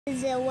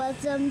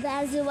Welcome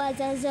back to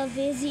another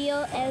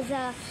video. This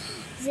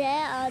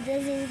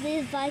is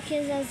this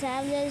Vikings and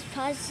Travelers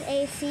part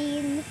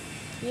 18.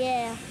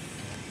 Yeah.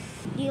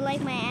 Do you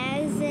like my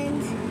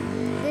accent?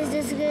 This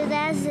is good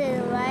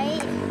accent,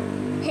 right?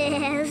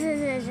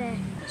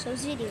 So,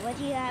 Judy, what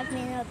do you have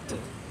been up to?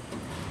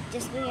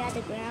 Just looking at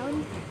the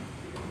ground?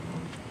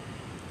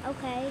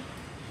 Okay.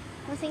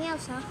 Nothing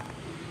else, huh?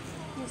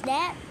 Is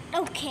that?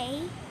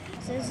 Okay.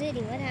 So,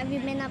 Judy, what have you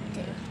been up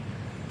to?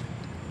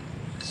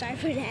 Sorry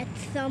for that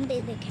thumb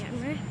in the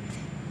camera.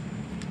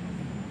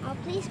 I'll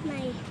place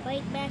my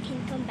bike back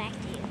and come back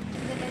to you.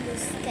 Look at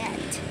this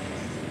stat.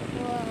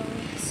 Whoa,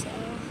 so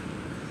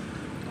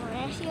we're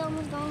actually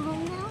almost going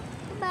home now.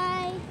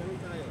 Goodbye.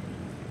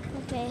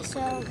 Okay,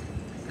 so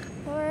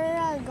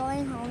we're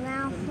going home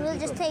now. We'll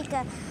just take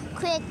a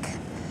quick,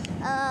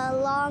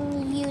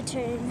 long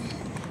U-turn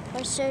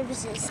for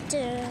services.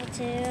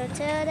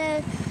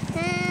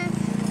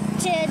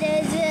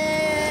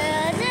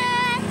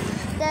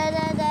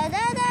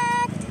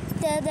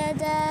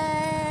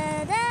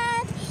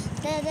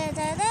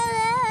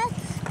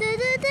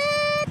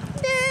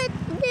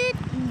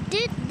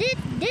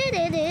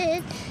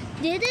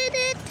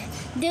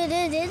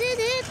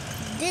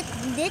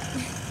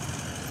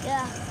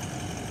 Yeah,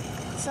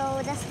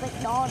 so that's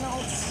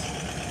McDonald's.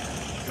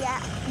 Yeah,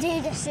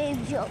 do the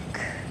same joke.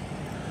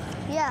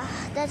 Yeah,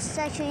 that's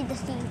actually the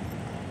theme.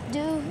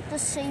 Do the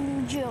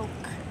same joke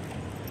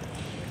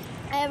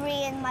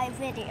every in my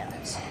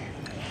videos.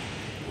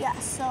 Yeah,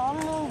 so I'm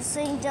doing the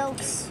same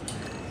jokes.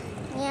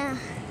 Yeah.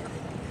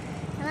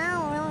 And I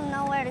don't really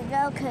know where to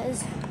go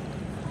because,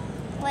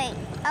 wait,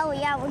 oh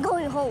yeah, we're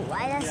going home.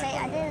 I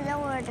didn't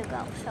know where to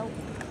go. So,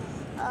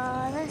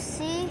 let's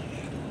see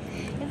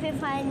if we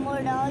find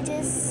more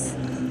dodges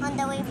on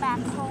the way back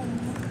home.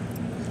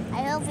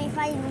 I hope we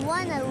find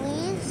one at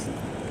least,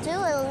 two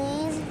at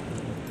least.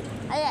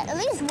 Yeah, at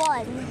least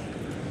one.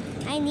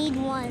 I need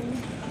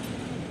one,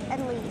 at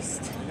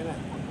least.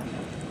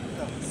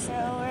 So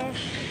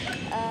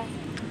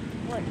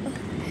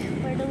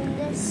we're doing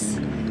this,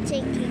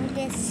 taking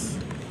this.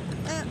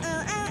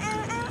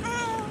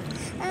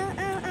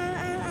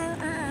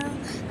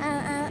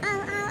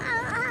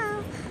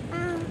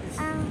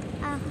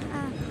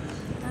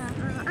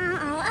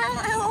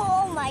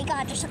 Oh my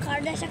God! There's a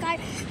car! There's a car!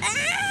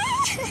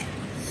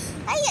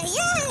 Ay ay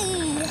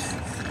ay!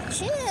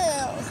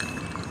 Chill.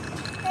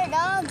 There,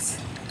 dogs.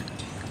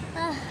 I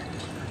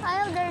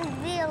hope there'll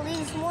be at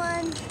least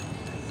one.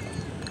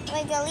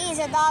 Like at least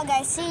a dog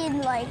I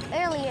seen like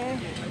earlier.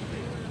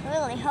 I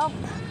really hope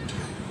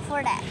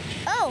for that.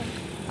 Oh,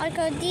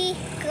 Uncle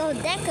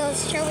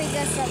Deco's showing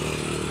us some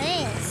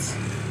things.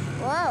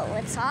 Whoa,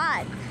 it's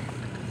hot.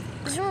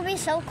 This will be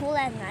so cool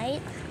at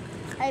night.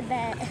 I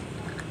bet.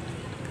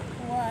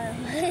 Whoa,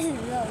 this is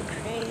so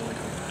crazy.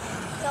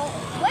 So,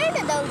 where are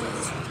the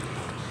doges?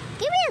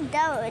 Give me a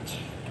doge.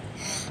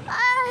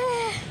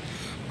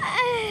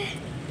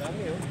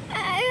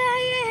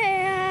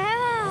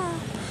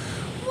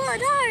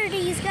 What are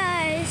these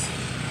guys?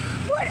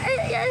 What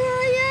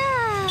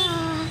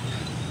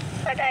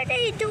are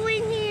they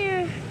doing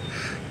here?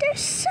 They're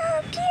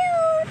so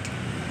cute.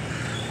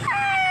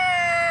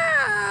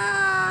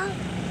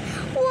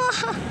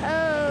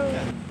 Whoa!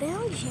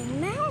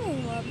 Belgian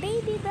malnois,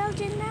 baby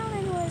Belgian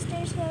malnois.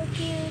 They're so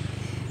cute.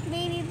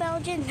 Baby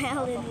Belgian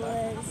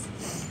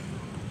malnois.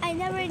 I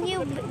never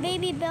knew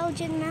baby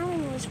Belgian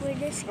malnois were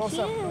this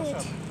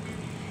cute.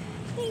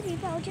 Baby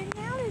Belgian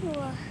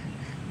malnois.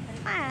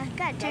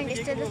 Gotta turn this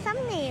to the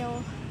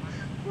thumbnail.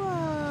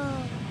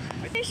 Whoa.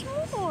 There's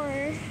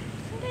more.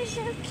 They're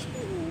so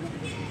cute.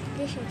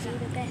 This should be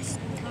the best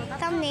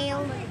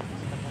thumbnail.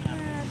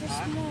 There's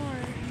more.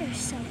 They're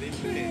so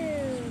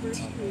cute.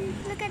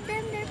 Look at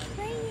them, they're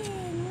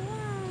playing.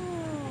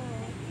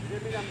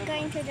 Wow.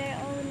 Going to their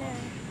owner.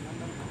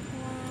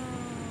 Wow.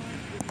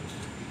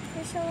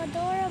 They're so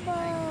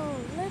adorable.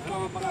 Look at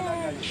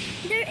them.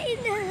 They're in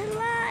the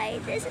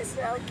light. This is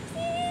so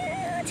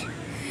cute.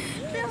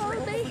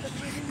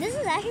 This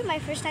is actually my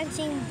first time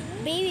seeing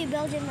baby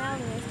Belgian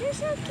malnois. They're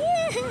so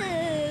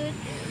cute.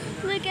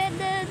 Look at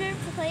them, they're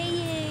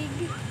playing.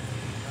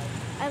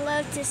 I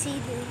love to see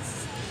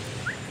this.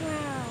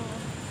 Wow,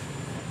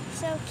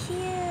 so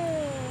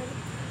cute.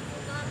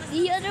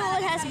 The other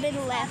one has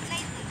been left,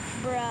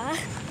 bruh.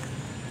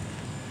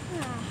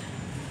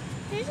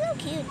 They're so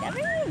cute. Never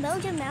knew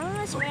Belgian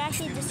malnois were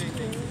actually this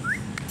cute.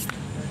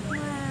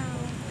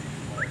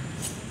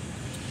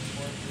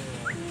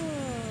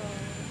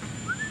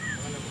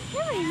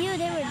 Never knew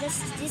they were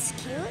just this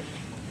cute.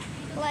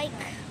 Like,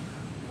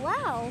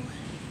 wow.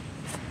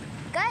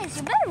 Guys,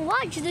 you better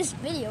watch this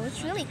video.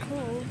 It's really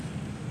cool.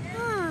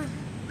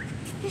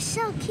 They're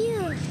so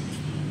cute.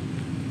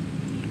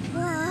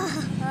 Wow.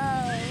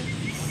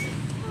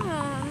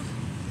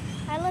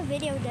 I love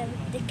video them.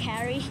 The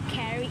carry.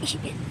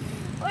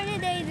 What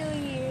did they do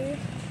here?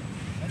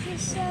 They're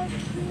so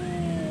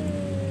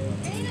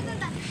cute.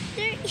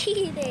 They're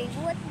eating.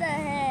 What the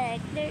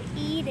heck? They're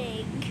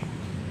eating.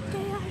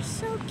 They are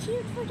so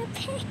cute for the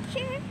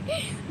picture.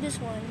 This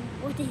one,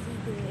 what is he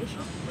doing?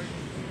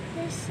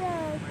 They're so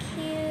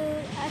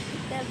cute. I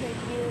never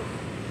knew.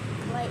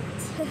 Wait.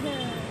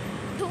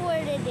 What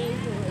are they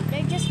doing?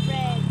 They're just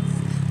friends.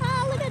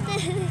 Oh, look at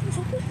this.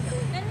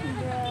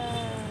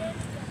 Bruh.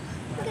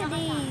 Look at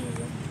these.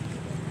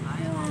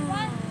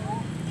 Wow.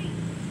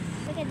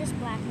 Look at this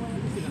black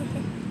one.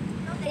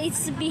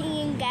 It's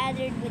being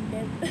gathered with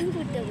the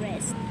with the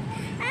rest.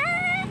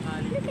 Ah,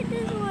 look at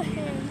this one.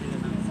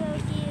 So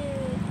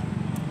cute.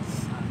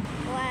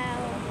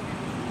 Wow.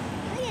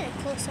 Look at a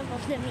close up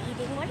of them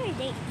eating. What are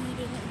they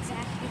eating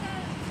exactly?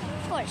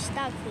 Of course,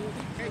 dog food.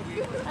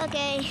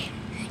 Okay,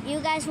 you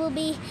guys will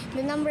be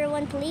the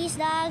 #1 police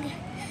dog.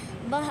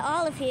 But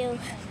all of you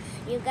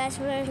guys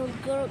will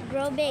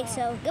grow big.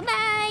 So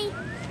goodbye.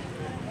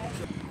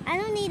 I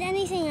don't need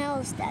anything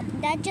else.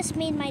 That just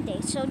made my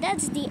day. So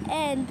that's the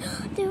end.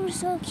 They were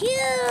so cute.